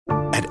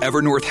At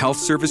Evernorth Health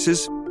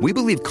Services, we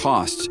believe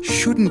costs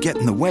shouldn't get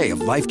in the way of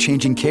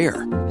life-changing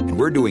care, and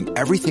we're doing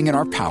everything in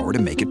our power to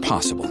make it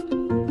possible.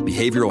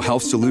 Behavioral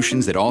health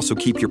solutions that also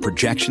keep your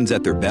projections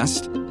at their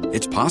best?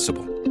 It's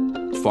possible.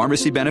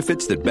 Pharmacy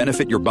benefits that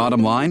benefit your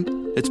bottom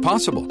line? It's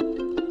possible.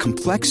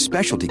 Complex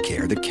specialty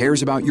care that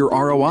cares about your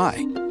ROI?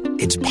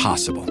 It's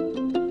possible.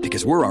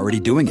 Because we're already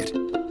doing it.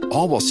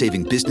 All while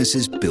saving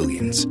businesses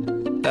billions.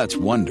 That's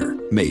Wonder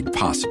made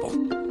possible.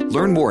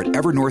 Learn more at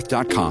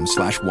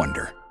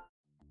evernorth.com/wonder.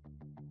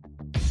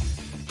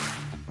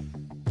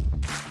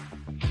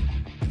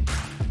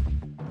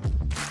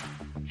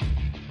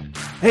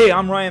 Hey,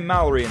 I'm Ryan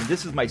Mallory, and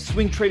this is my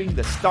Swing Trading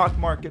the Stock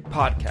Market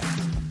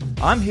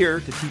podcast. I'm here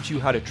to teach you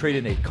how to trade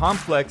in a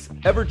complex,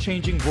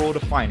 ever-changing world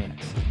of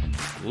finance.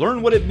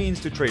 Learn what it means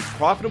to trade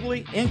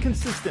profitably and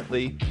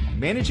consistently,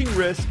 managing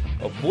risk,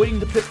 avoiding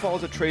the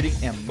pitfalls of trading,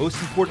 and most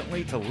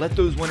importantly, to let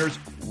those winners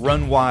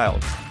run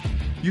wild.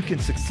 You can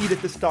succeed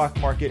at the stock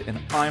market,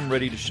 and I'm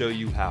ready to show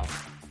you how.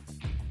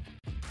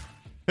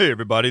 Hey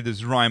everybody, this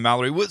is Ryan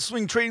Mallory with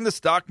Swing Trading the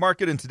Stock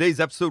Market. In today's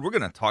episode, we're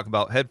going to talk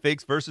about head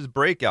fakes versus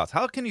breakouts.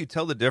 How can you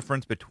tell the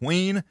difference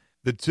between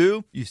the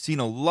two? You've seen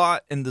a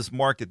lot in this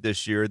market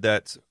this year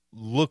that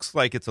looks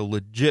like it's a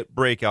legit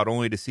breakout,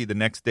 only to see the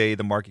next day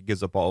the market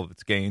gives up all of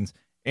its gains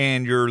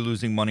and you're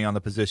losing money on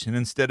the position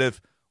instead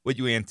of what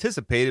you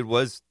anticipated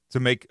was to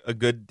make a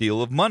good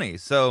deal of money.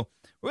 So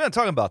we're going to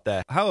talk about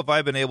that. How have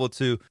I been able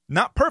to,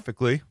 not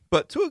perfectly,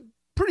 but to a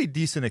pretty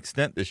decent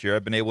extent this year,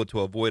 I've been able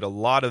to avoid a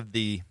lot of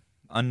the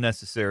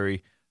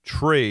unnecessary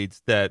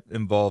trades that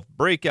involve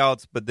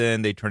breakouts, but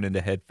then they turn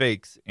into head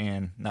fakes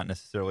and not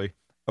necessarily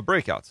a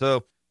breakout.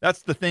 So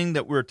that's the thing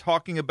that we're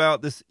talking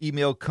about. This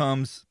email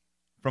comes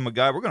from a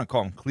guy, we're going to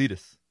call him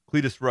Cletus.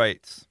 Cletus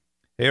writes,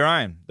 "Hey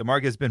Ryan, the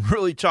market has been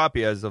really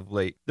choppy as of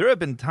late. There have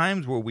been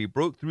times where we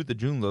broke through the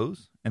June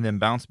lows and then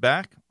bounced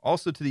back.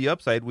 Also to the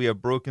upside, we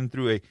have broken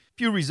through a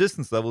few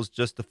resistance levels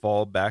just to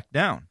fall back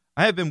down.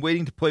 I have been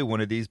waiting to play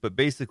one of these, but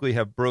basically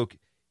have broke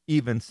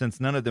even since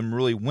none of them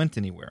really went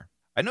anywhere.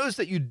 I noticed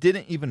that you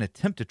didn't even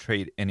attempt to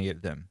trade any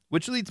of them,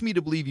 which leads me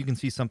to believe you can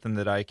see something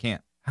that I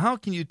can't. How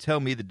can you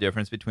tell me the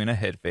difference between a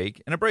head fake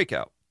and a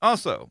breakout?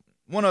 Also,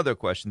 one other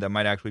question that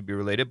might actually be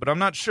related, but I'm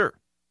not sure.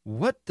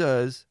 What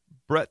does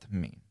breadth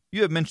mean?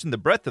 You have mentioned the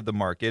breadth of the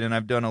market, and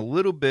I've done a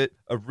little bit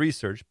of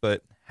research,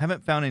 but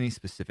haven't found any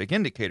specific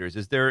indicators.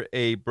 Is there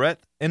a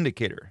breadth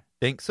indicator?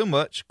 Thanks so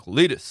much,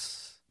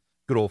 Cletus."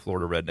 Good old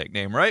Florida redneck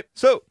name, right?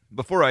 So,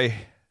 before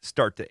I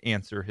start to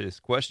answer his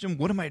question,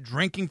 what am I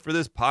drinking for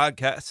this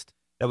podcast?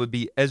 That would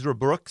be Ezra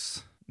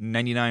Brooks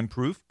 99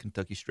 proof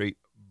Kentucky Straight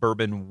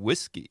Bourbon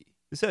Whiskey.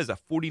 This has a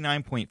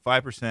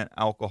 49.5%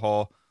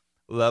 alcohol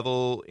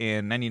level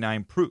and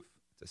 99 proof.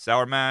 It's a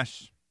sour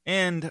mash.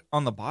 And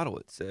on the bottle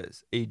it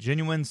says, a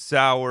genuine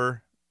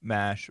sour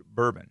mash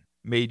bourbon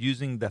made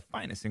using the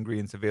finest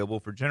ingredients available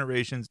for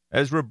generations.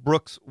 Ezra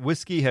Brooks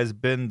Whiskey has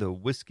been the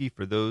whiskey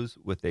for those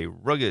with a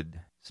rugged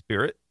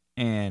spirit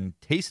and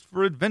taste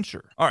for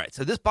adventure. All right,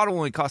 so this bottle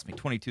only cost me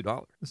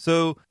 $22.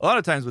 So a lot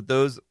of times with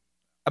those,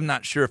 I'm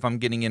not sure if I'm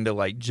getting into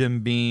like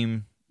Jim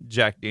Beam,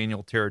 Jack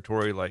Daniel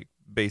territory, like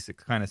basic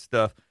kind of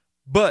stuff.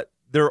 But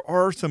there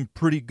are some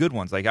pretty good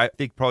ones. Like I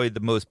think probably the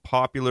most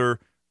popular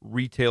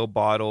retail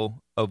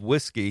bottle of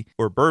whiskey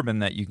or bourbon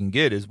that you can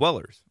get is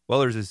Weller's.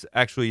 Weller's is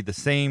actually the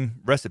same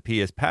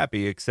recipe as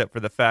Pappy, except for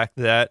the fact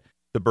that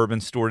the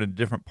bourbon's stored in a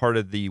different part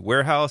of the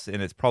warehouse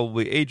and it's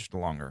probably aged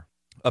longer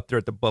up there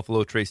at the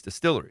Buffalo Trace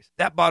Distilleries.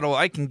 That bottle,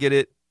 I can get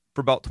it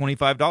for about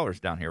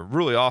 $25 down here.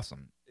 Really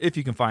awesome. If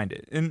you can find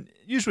it. And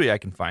usually I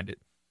can find it.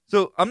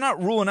 So I'm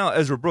not ruling out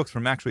Ezra Brooks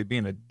from actually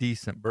being a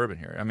decent bourbon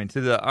here. I mean,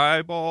 to the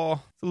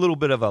eyeball, it's a little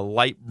bit of a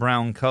light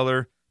brown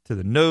color. To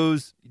the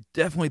nose, you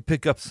definitely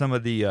pick up some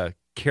of the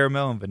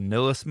caramel and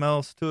vanilla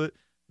smells to it.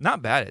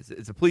 Not bad.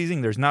 It's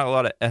pleasing. There's not a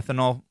lot of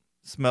ethanol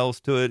smells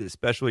to it,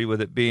 especially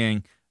with it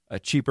being a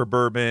cheaper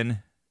bourbon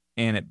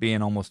and it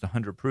being almost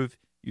 100 proof.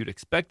 You'd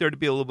expect there to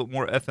be a little bit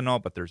more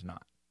ethanol, but there's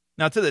not.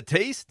 Now, to the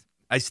taste,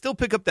 I still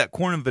pick up that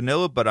corn and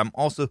vanilla, but I'm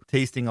also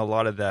tasting a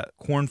lot of that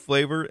corn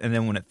flavor. And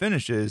then when it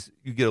finishes,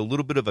 you get a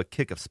little bit of a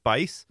kick of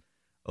spice,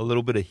 a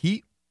little bit of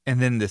heat,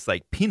 and then this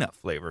like peanut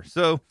flavor.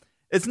 So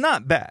it's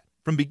not bad.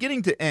 From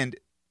beginning to end,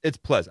 it's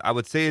pleasant. I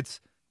would say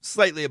it's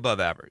slightly above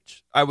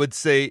average. I would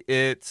say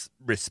it's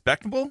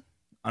respectable.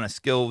 On a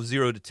scale of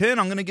 0 to 10,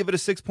 I'm going to give it a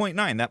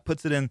 6.9. That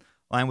puts it in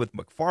line with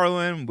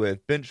McFarland,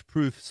 with Bench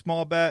Proof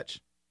Small Batch.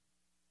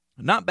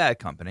 Not bad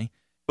company,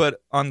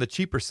 but on the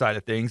cheaper side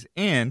of things,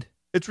 and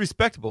it's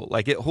respectable.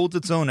 Like, it holds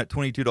its own at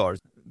 $22.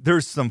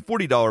 There's some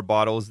 $40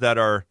 bottles that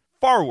are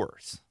far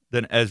worse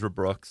than Ezra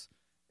Brooks,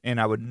 and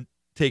I would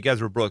take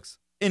Ezra Brooks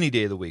any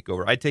day of the week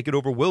over. I'd take it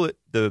over Willet,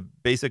 the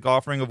basic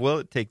offering of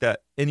Willet. Take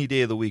that any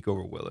day of the week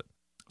over Willet.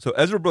 So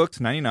Ezra Brooks,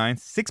 99,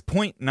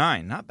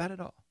 6.9. Not bad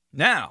at all.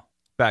 Now,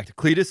 back to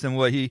Cletus and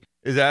what he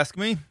is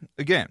asking me.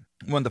 Again,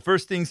 one of the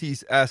first things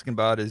he's asking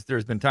about is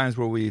there's been times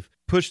where we've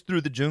pushed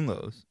through the June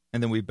lows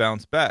and then we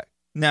bounced back.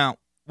 Now,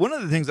 one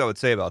of the things I would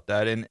say about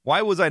that, and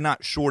why was I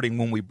not shorting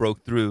when we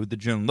broke through the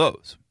June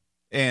lows?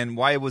 And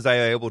why was I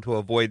able to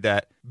avoid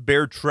that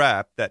bear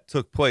trap that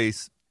took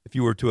place if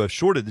you were to have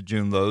shorted the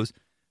June lows,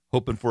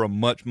 hoping for a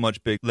much,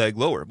 much big leg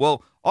lower?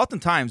 Well,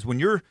 oftentimes when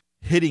you're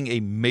hitting a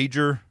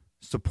major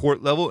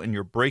support level and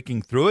you're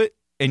breaking through it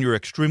and you're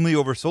extremely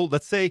oversold,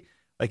 let's say,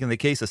 like in the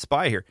case of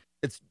SPY here,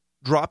 it's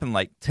dropping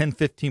like 10,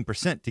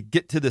 15% to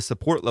get to the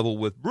support level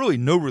with really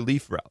no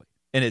relief rally.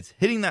 And it's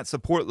hitting that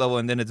support level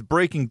and then it's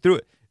breaking through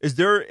it. Is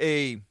there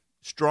a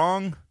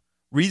strong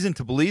reason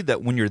to believe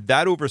that when you're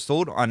that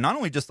oversold on not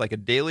only just like a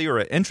daily or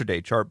an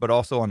intraday chart, but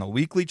also on a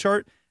weekly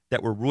chart,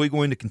 that we're really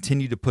going to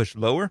continue to push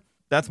lower?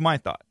 That's my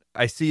thought.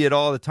 I see it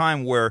all the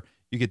time where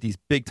you get these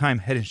big time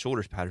head and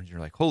shoulders patterns. You're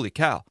like, holy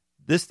cow,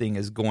 this thing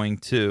is going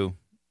to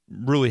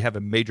really have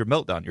a major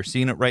meltdown. You're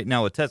seeing it right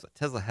now with Tesla.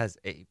 Tesla has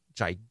a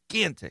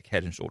gigantic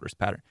head and shoulders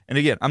pattern. And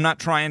again, I'm not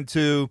trying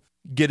to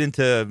get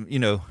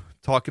into,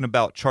 talking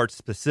about charts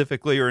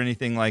specifically or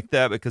anything like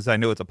that, because I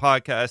know it's a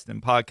podcast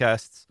and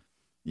podcasts,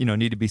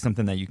 need to be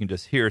something that you can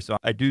just hear. So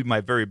I do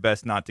my very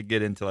best not to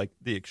get into like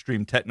the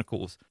extreme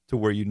technicals to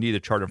where you need a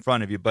chart in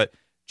front of you. But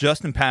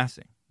just in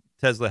passing,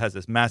 Tesla has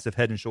this massive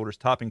head and shoulders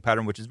topping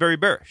pattern, which is very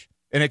bearish.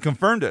 And it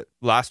confirmed it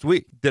last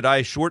week. Did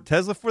I short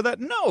Tesla for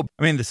that? No.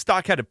 I mean, the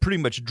stock had to pretty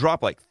much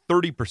drop like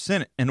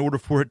 30% in order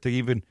for it to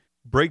even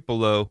break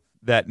below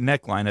that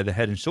neckline of the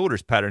head and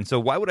shoulders pattern. So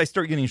why would I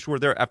start getting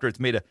short there after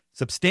it's made a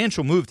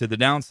substantial move to the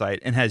downside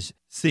and has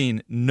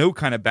seen no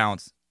kind of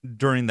bounce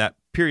during that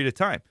period of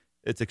time?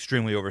 It's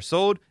extremely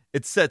oversold.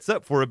 It sets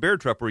up for a bear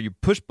trap where you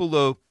push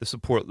below the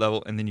support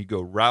level and then you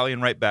go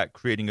rallying right back,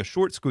 creating a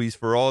short squeeze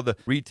for all the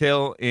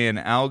retail and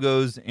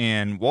algos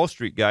and Wall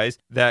Street guys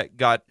that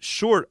got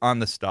short on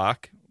the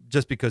stock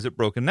just because it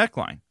broke a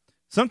neckline.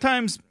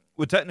 Sometimes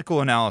with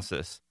technical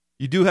analysis,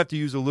 you do have to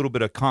use a little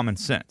bit of common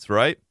sense,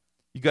 right?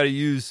 You got to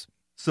use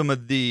some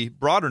of the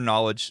broader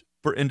knowledge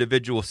for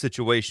individual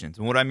situations.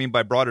 And what I mean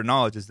by broader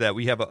knowledge is that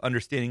we have an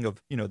understanding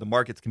of, the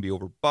markets can be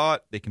overbought,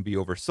 they can be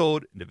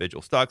oversold,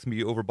 individual stocks can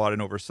be overbought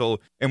and oversold.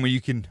 And when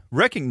you can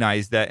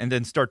recognize that and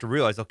then start to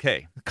realize,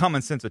 okay,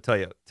 common sense will tell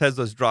you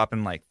Tesla's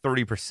dropping like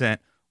 30%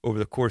 over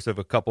the course of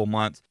a couple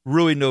months,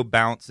 really no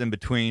bounce in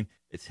between.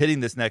 It's hitting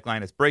this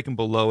neckline, it's breaking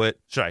below it.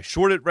 Should I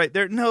short it right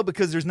there? No,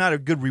 because there's not a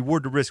good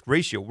reward to risk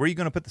ratio. Where are you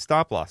going to put the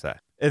stop loss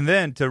at? And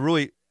then to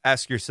really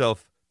ask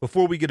yourself,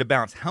 before we get a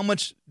bounce, how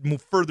much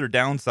further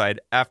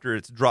downside after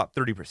it's dropped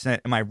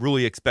 30% am I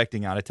really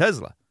expecting out of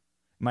Tesla?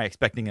 Am I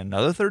expecting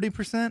another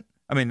 30%?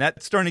 I mean,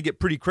 that's starting to get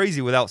pretty crazy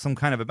without some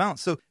kind of a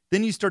bounce. So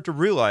then you start to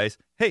realize,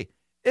 hey,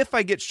 if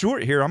I get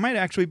short here, I might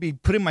actually be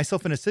putting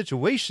myself in a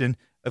situation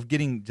of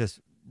getting just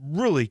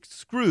really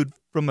screwed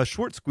from a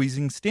short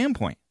squeezing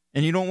standpoint.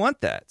 And you don't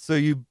want that. So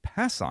you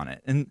pass on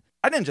it. And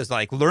I didn't just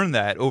learn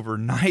that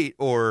overnight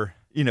or,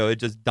 it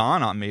just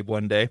dawned on me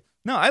one day.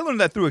 No, I learned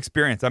that through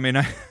experience. I mean,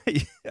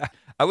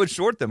 I would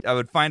short them. I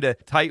would find a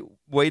tight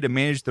way to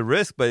manage the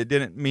risk, but it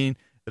didn't mean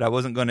that I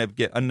wasn't going to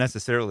get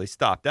unnecessarily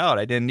stopped out.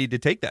 I didn't need to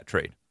take that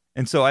trade.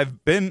 And so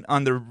I've been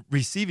on the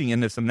receiving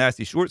end of some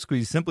nasty short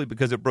squeeze simply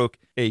because it broke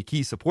a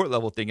key support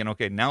level, thinking,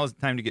 okay, now is the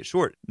time to get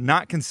short,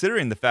 not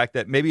considering the fact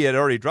that maybe it had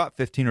already dropped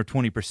 15 or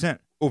 20%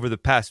 over the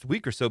past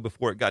week or so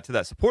before it got to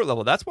that support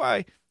level. That's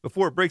why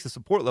before it breaks the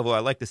support level, I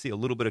like to see a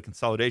little bit of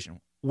consolidation,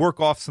 work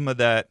off some of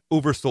that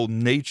oversold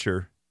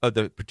nature of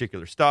the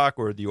particular stock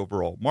or the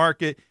overall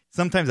market.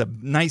 Sometimes a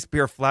nice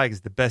bear flag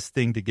is the best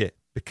thing to get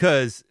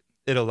because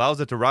it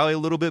allows it to rally a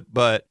little bit,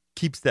 but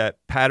keeps that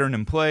pattern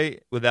in play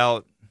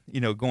without,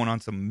 going on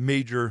some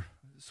major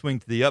swing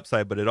to the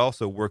upside, but it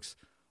also works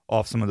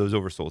off some of those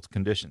oversold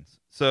conditions.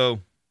 So,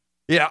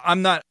 yeah,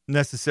 I'm not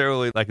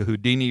necessarily like a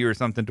Houdini or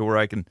something to where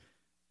I can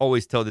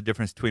always tell the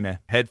difference between a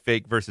head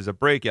fake versus a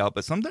breakout,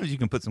 but sometimes you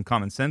can put some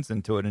common sense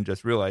into it and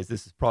just realize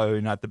this is probably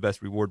not the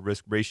best reward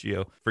risk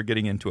ratio for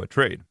getting into a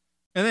trade.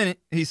 And then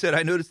he said,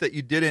 I noticed that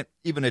you didn't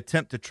even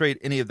attempt to trade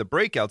any of the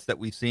breakouts that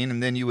we've seen,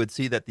 and then you would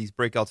see that these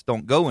breakouts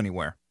don't go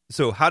anywhere.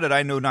 So how did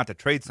I know not to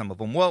trade some of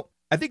them? Well,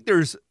 I think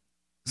there's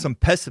some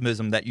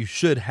pessimism that you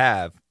should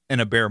have in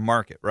a bear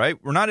market, right?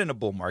 We're not in a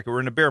bull market.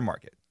 We're in a bear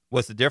market.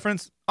 What's the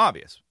difference?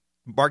 Obvious.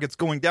 Market's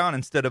going down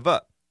instead of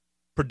up,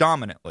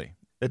 predominantly.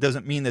 That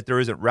doesn't mean that there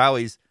isn't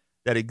rallies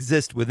that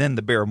exist within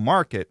the bear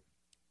market,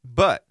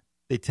 but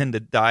they tend to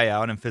die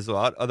out and fizzle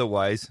out.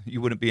 Otherwise, you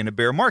wouldn't be in a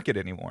bear market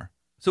anymore.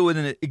 So in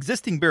an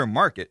existing bear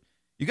market,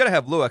 you got to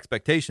have low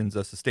expectations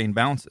of sustained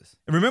bounces.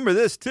 And remember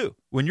this too.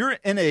 When you're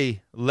in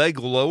a leg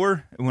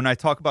lower, and when I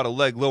talk about a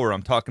leg lower,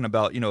 I'm talking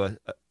about,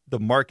 the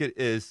market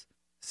is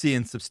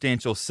seeing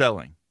substantial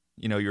selling.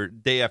 Your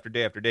day after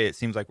day after day, it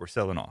seems like we're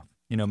selling off.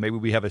 Maybe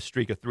we have a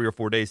streak of 3 or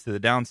 4 days to the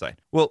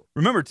downside. Well,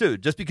 remember too,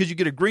 just because you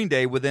get a green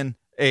day within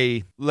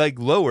a leg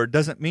lower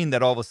doesn't mean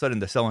that all of a sudden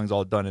the selling's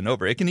all done and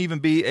over. It can even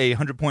be a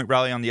 100-point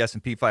rally on the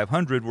S&P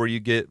 500 where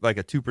you get like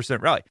a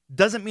 2% rally.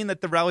 Doesn't mean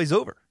that the rally's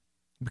over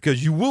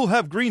because you will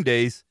have green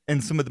days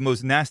and some of the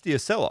most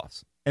nastiest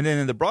sell-offs. And then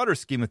in the broader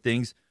scheme of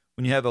things,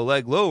 when you have a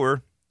leg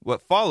lower,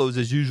 what follows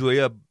is usually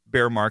a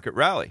bear market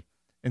rally.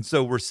 And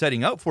so we're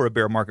setting up for a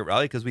bear market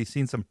rally because we've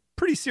seen some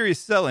pretty serious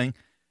selling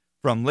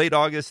from late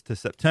August to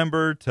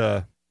September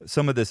to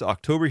some of this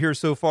October here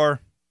so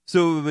far.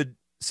 So it would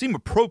seem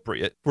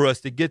appropriate for us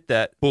to get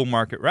that bull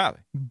market rally.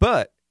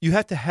 But you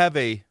have to have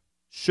a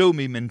show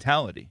me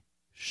mentality.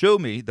 Show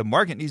me, the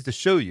market needs to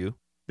show you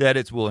that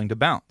it's willing to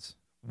bounce.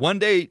 One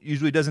day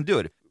usually doesn't do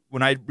it.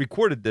 When I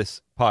recorded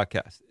this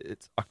podcast,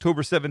 it's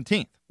October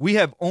 17th. We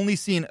have only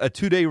seen a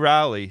 2-day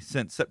rally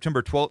since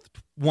September 12th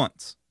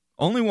once.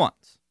 Only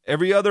once.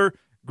 Every other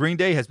green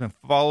day has been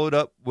followed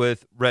up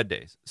with red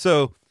days.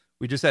 So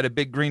we just had a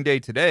big green day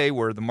today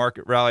where the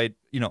market rallied,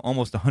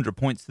 almost 100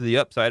 points to the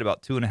upside,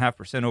 about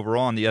 2.5%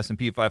 overall on the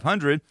S&P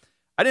 500.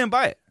 I didn't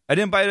buy it. I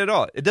didn't buy it at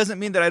all. It doesn't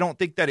mean that I don't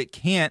think that it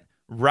can't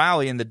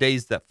rally in the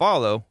days that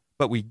follow,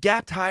 but we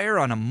gapped higher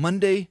on a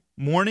Monday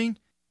morning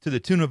to the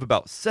tune of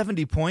about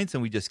 70 points,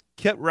 and we just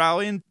kept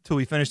rallying until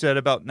we finished at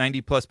about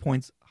 90-plus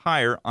points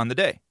higher on the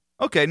day.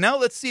 Okay, now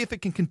let's see if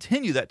it can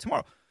continue that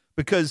tomorrow,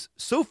 because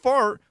so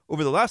far,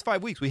 over the last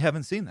 5 weeks, we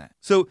haven't seen that.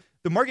 So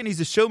the market needs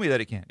to show me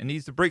that it can. It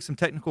needs to break some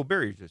technical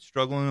barriers. It's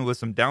struggling with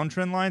some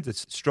downtrend lines.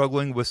 It's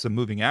struggling with some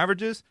moving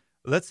averages.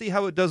 Let's see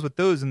how it does with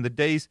those in the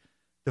days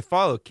to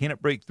follow. Can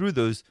it break through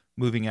those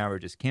moving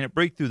averages? Can it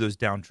break through those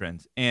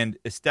downtrends and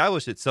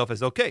establish itself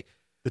as, okay,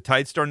 the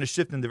tide's starting to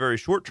shift in the very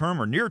short term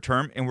or near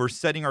term, and we're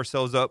setting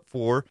ourselves up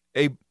for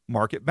a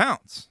market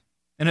bounce.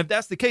 And if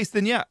that's the case,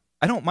 then yeah,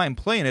 I don't mind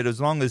playing it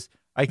as long as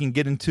I can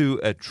get into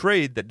a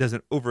trade that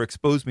doesn't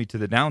overexpose me to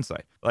the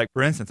downside. Like,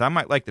 for instance, I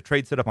might like the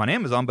trade set up on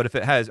Amazon, but if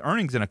it has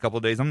earnings in a couple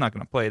of days, I'm not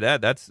going to play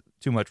that. That's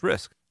too much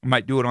risk. I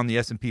might do it on the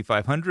S&P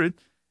 500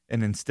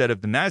 and instead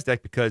of the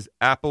NASDAQ, because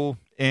Apple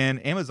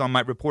and Amazon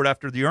might report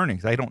after the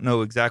earnings. I don't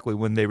know exactly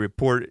when they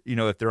report,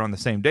 if they're on the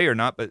same day or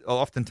not, but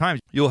oftentimes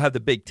you'll have the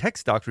big tech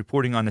stocks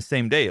reporting on the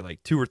same day,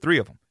 like 2 or 3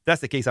 of them. If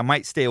that's the case, I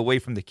might stay away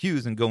from the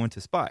Qs and go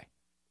into SPY.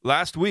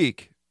 Last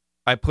week,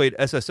 I played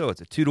SSO.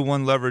 It's a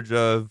 2-to-1 leverage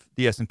of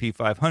the S&P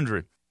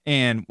 500.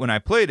 And when I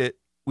played it,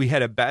 we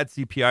had a bad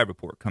CPI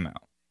report come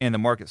out, and the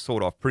market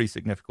sold off pretty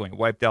significantly. It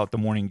wiped out the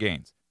morning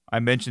gains. I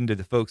mentioned to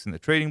the folks in the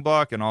trading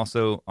block and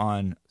also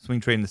on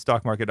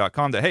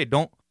swingtradingthestockmarket.com that, hey,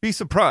 don't be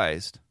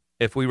surprised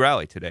if we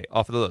rally today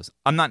off of the lows.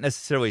 I'm not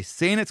necessarily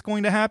saying it's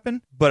going to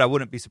happen, but I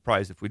wouldn't be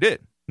surprised if we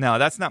did. Now,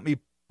 that's not me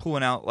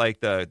pulling out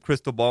like the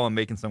crystal ball and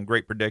making some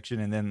great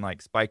prediction and then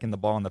like spiking the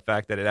ball on the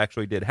fact that it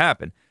actually did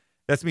happen.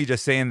 That's me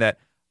just saying that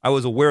I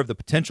was aware of the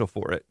potential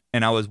for it,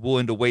 and I was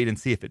willing to wait and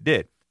see if it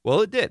did.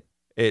 Well, it did.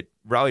 It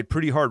rallied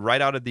pretty hard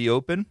right out of the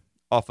open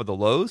off of the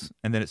lows,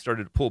 and then it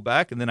started to pull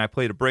back, and then I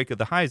played a break of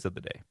the highs of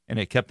the day, and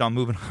it kept on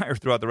moving higher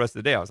throughout the rest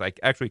of the day. I was like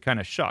actually kind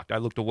of shocked. I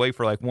looked away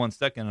for like 1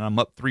 second, and I'm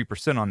up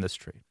 3% on this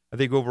trade. I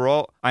think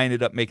overall, I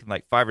ended up making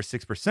like 5 or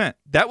 6%.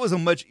 That was a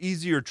much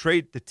easier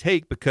trade to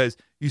take because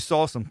you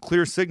saw some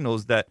clear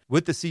signals that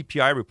with the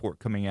CPI report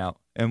coming out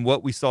and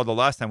what we saw the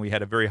last time we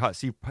had a very hot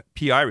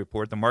CPI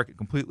report, the market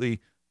completely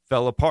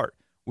fell apart.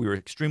 We were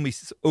extremely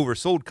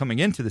oversold coming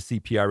into the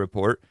CPI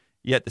report,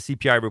 yet the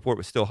CPI report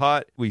was still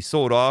hot. We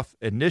sold off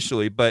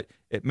initially, but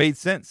it made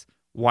sense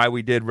why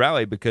we did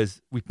rally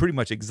because we pretty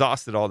much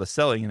exhausted all the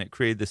selling, and it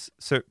created this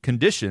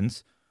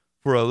conditions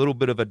for a little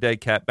bit of a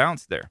dead cat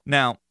bounce there.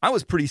 Now, I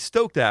was pretty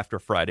stoked after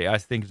Friday. I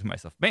was thinking to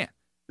myself, man,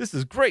 this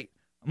is great.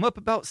 I'm up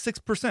about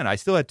 6%. I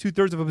still had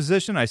 2/3 of a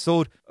position. I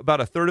sold about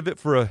 1/3 of it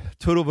for a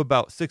total of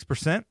about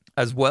 6%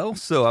 as well.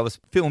 So I was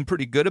feeling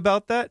pretty good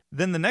about that.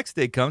 Then the next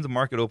day comes, the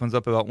market opens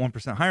up about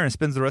 1% higher and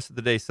spends the rest of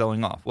the day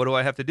selling off. What do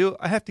I have to do?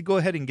 I have to go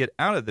ahead and get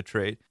out of the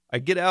trade. I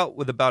get out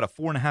with about a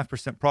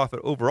 4.5% profit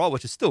overall,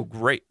 which is still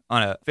great.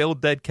 On a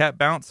failed dead cat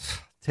bounce,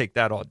 take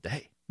that all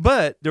day.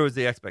 But there was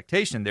the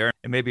expectation there,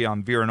 and maybe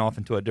I'm veering off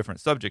into a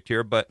different subject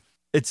here, but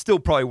it's still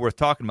probably worth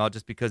talking about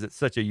just because it's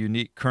such a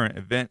unique current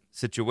event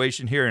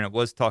situation here. And it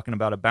was talking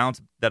about a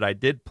bounce that I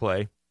did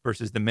play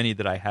versus the many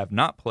that I have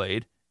not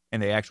played.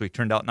 And they actually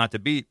turned out not to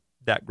be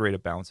that great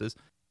of bounces.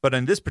 But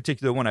in this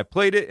particular one, I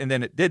played it and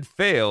then it did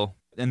fail.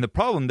 And the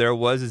problem there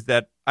is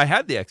that I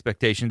had the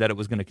expectation that it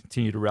was going to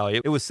continue to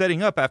rally. It was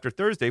setting up after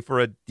Thursday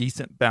for a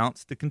decent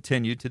bounce to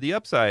continue to the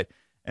upside.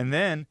 And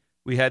then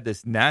we had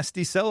this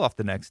nasty sell-off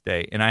the next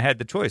day. And I had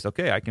the choice.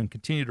 Okay, I can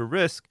continue to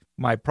risk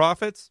my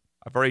profits.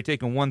 I've already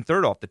taken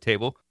 1/3 off the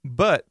table,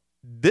 but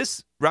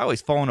this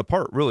rally's falling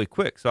apart really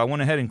quick. So I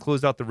went ahead and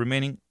closed out the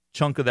remaining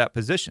chunk of that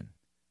position.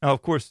 Now,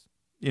 of course,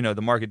 the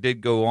market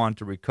did go on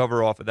to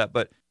recover off of that,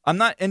 but I'm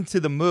not into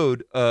the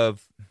mode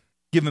of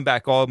giving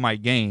back all of my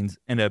gains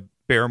in a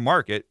bear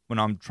market when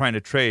I'm trying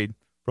to trade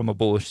from a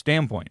bullish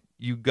standpoint.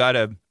 You got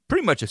to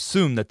pretty much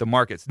assume that the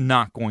market's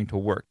not going to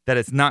work, that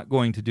it's not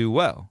going to do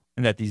well,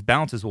 and that these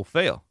bounces will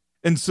fail.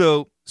 And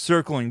so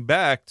circling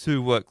back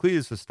to what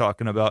Cletus was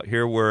talking about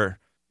here, where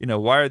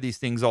why are these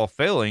things all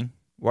failing?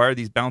 Why are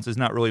these bounces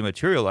not really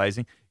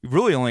materializing? You've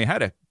really only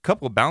had a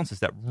couple of bounces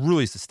that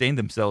really sustained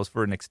themselves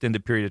for an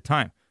extended period of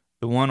time.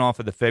 The one off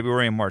of the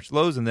February and March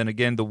lows, and then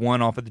again, the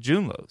one off of the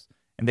June lows.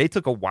 And they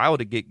took a while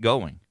to get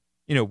going.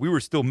 We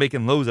were still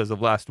making lows as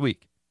of last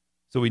week.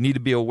 So we need to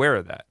be aware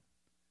of that.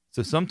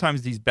 So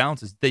sometimes these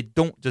bounces, they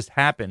don't just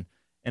happen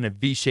in a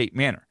V-shaped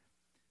manner.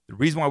 The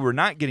reason why we're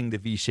not getting the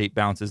V-shaped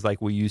bounces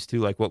like we used to,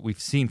 like what we've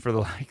seen for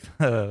the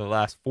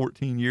last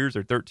 14 years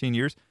or 13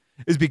 years,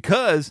 is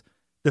because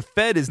the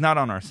Fed is not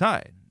on our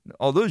side.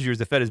 all those years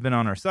the Fed has been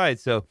on our side.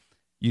 So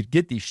you'd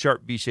get these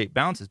sharp V-shaped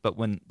bounces. But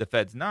when the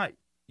Fed's not,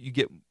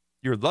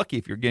 you're lucky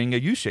if you're getting a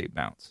U-shaped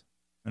bounce.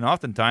 And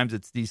oftentimes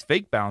it's these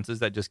fake bounces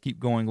that just keep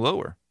going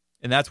lower.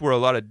 And that's where a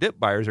lot of dip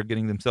buyers are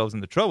getting themselves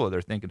into trouble.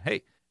 They're thinking,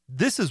 hey,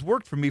 this has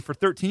worked for me for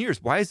 13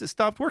 years. Why has it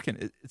stopped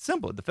working? It's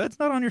simple. The Fed's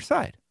not on your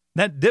side.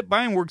 That dip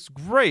buying works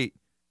great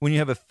when you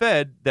have a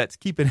Fed that's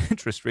keeping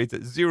interest rates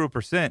at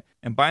 0%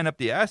 and buying up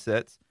the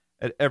assets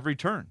at every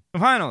turn.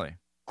 And finally,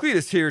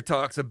 Cletus here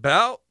talks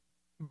about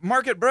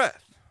market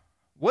breadth.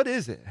 What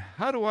is it?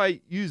 How do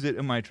I use it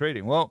in my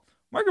trading? Well,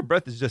 market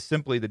breadth is just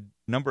simply the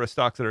number of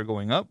stocks that are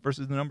going up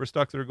versus the number of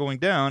stocks that are going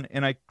down,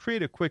 and I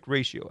create a quick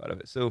ratio out of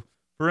it. So,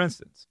 for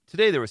instance,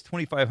 today there was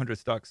 2,500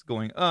 stocks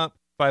going up,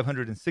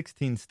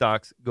 516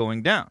 stocks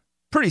going down.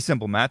 Pretty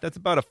simple math. That's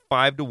about a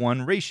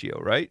 5-to-1 ratio,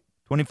 right?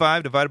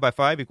 25 divided by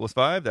 5 equals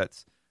 5.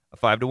 That's a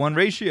 5-to-1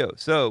 ratio.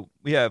 So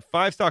we have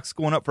 5 stocks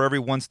going up for every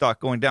 1 stock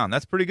going down.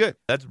 That's pretty good.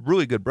 That's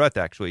really good breadth,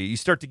 actually. You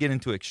start to get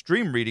into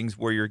extreme readings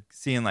where you're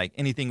seeing like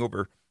anything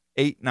over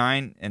 8,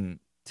 9, and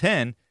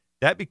 10.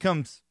 That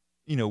becomes,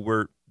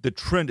 where the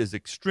trend is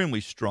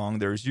extremely strong.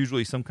 There's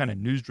usually some kind of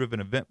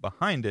news-driven event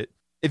behind it.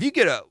 If you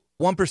get a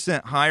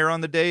 1% higher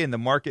on the day and the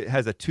market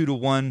has a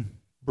 2-to-1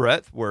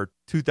 breadth where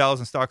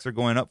 2,000 stocks are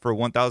going up for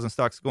 1,000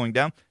 stocks going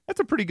down, that's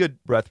a pretty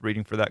good breadth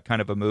reading for that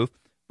kind of a move.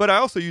 But I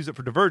also use it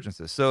for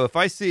divergences. So if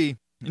I see,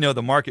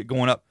 the market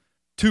going up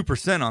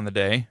 2% on the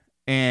day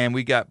and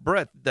we got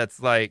breadth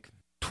that's like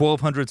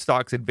 1,200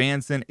 stocks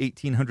advancing,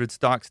 1,800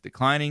 stocks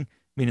declining,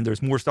 meaning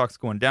there's more stocks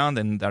going down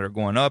than that are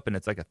going up, and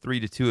it's like a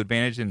 3-to-2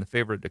 advantage in the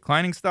favor of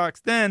declining stocks,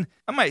 then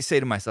I might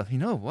say to myself, you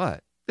know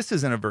what? This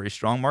isn't a very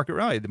strong market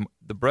rally.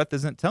 The breadth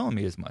isn't telling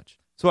me as much.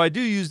 So I do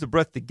use the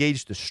breadth to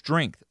gauge the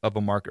strength of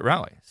a market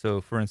rally.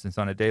 So for instance,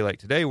 on a day like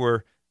today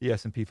where the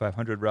S&P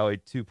 500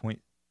 rallied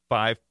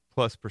 2.5+%,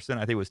 I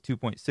think it was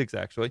 2.6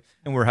 actually,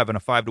 and we're having a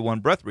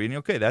 5-to-1 breadth reading,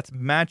 okay, that's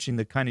matching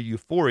the kind of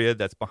euphoria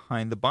that's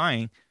behind the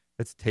buying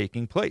that's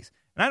taking place.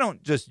 And I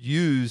don't just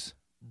use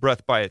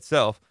breadth by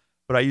itself,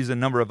 but I use a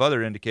number of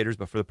other indicators,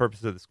 but for the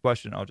purpose of this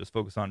question, I'll just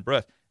focus on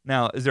breadth.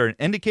 Now, is there an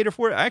indicator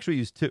for it? I actually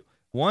use 2.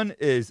 One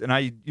is, and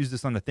I use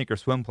this on the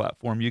Thinkorswim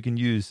platform, you can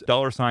use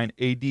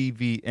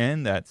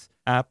 $ADVN, that's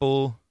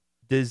Apple,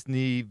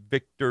 Disney,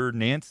 Victor,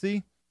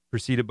 Nancy,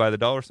 preceded by the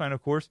 $,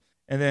 of course.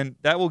 And then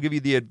that will give you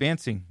the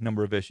advancing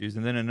number of issues.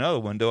 And then in another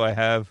window, I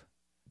have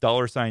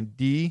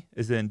 $D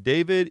as in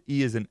David,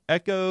 E as in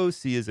Echo,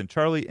 C as in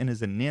Charlie, N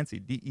as in Nancy,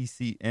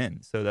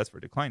 DECN. So that's for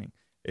declining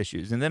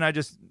issues. And then I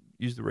just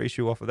use the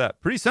ratio off of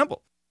that. Pretty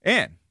simple.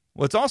 And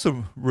what's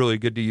also really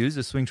good to use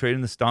is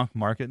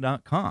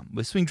swingtradingthestockmarket.com.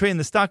 With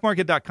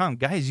swingtradingthestockmarket.com,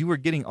 guys, you are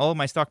getting all of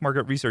my stock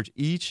market research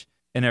each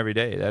and every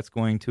day. That's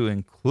going to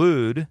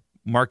include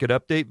market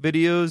update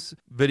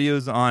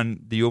videos on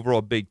the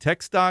overall big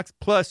tech stocks,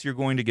 plus you're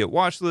going to get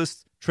watch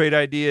lists, trade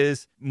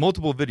ideas,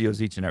 multiple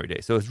videos each and every day.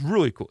 So it's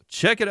really cool.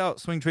 Check it out,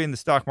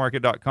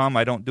 swingtradingthestockmarket.com.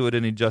 I don't do it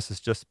any justice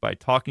just by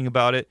talking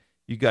about it.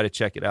 You got to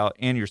check it out,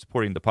 and you're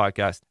supporting the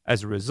podcast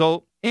as a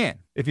result. And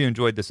if you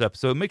enjoyed this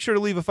episode, make sure to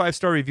leave a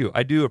 5-star review.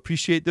 I do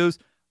appreciate those.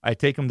 I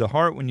take them to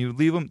heart when you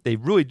leave them. They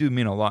really do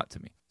mean a lot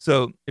to me.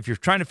 So if you're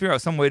trying to figure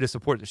out some way to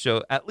support the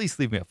show, at least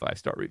leave me a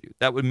 5-star review.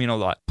 That would mean a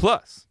lot.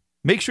 Plus,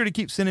 make sure to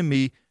keep sending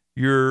me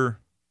your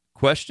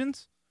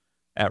questions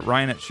at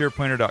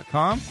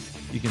ryan@shareplanner.com.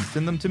 You can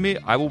send them to me.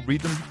 I will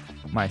read them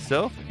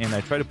myself, and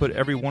I try to put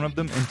every one of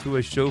them into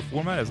a show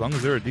format as long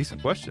as they're a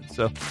decent question.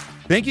 So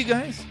thank you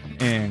guys,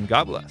 and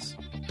God bless.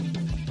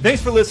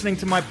 Thanks for listening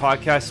to my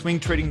podcast, Swing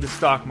Trading the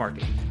Stock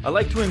Market. I'd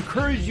like to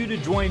encourage you to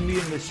join me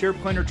in the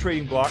SharePlanner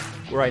trading block,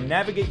 where I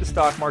navigate the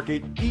stock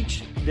market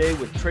each day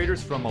with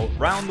traders from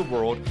around the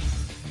world.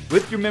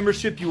 With your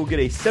membership, you will get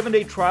a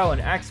 7-day trial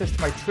and access to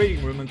my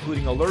trading room,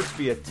 including alerts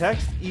via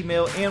text,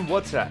 email, and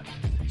WhatsApp.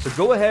 So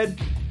go ahead,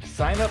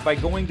 sign up by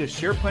going to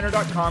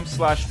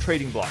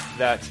shareplanner.com/trading block.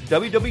 That's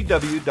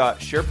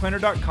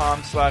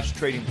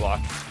www.shareplanner.com/trading block.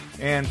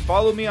 And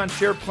follow me on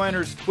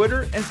SharePlanner's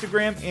Twitter,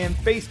 Instagram, and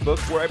Facebook,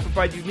 where I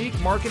provide unique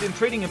market and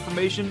trading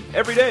information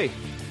every day.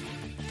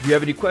 If you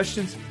have any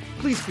questions,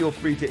 please feel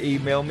free to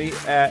email me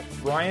at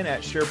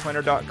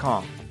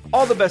ryan@shareplanner.com.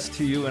 All the best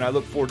to you, and I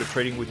look forward to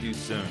trading with you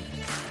soon.